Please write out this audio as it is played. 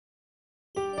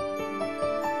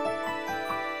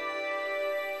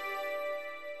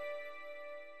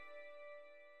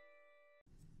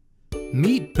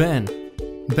Meet Ben.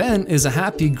 Ben is a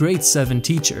happy grade 7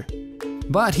 teacher,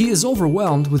 but he is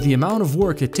overwhelmed with the amount of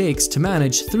work it takes to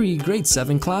manage 3 grade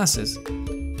 7 classes.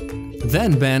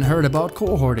 Then Ben heard about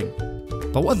cohorting.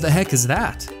 But what the heck is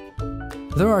that?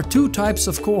 There are 2 types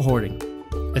of cohorting: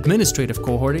 administrative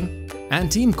cohorting and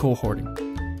team cohorting.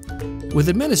 With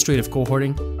administrative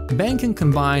cohorting, Ben can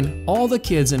combine all the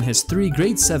kids in his 3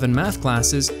 grade 7 math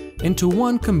classes into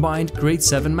one combined grade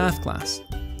 7 math class.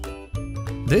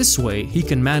 This way, he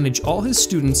can manage all his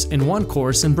students in one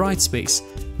course in Brightspace,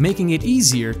 making it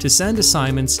easier to send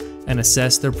assignments and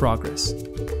assess their progress.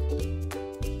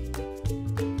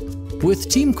 With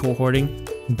team cohorting,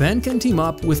 Ben can team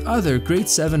up with other grade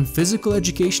 7 physical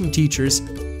education teachers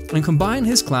and combine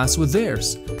his class with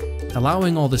theirs,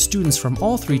 allowing all the students from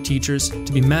all 3 teachers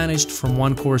to be managed from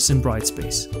one course in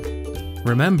Brightspace.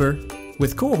 Remember,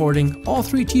 with cohorting, all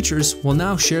 3 teachers will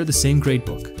now share the same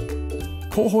gradebook.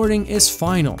 Cohorting is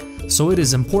final, so it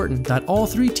is important that all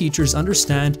 3 teachers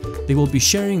understand they will be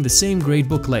sharing the same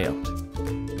gradebook layout.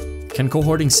 Can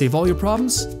cohorting save all your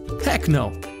problems? Heck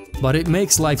no, but it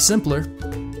makes life simpler.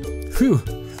 Phew,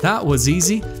 that was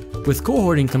easy. With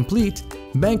cohorting complete,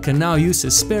 Ben can now use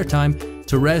his spare time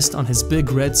to rest on his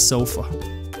big red sofa.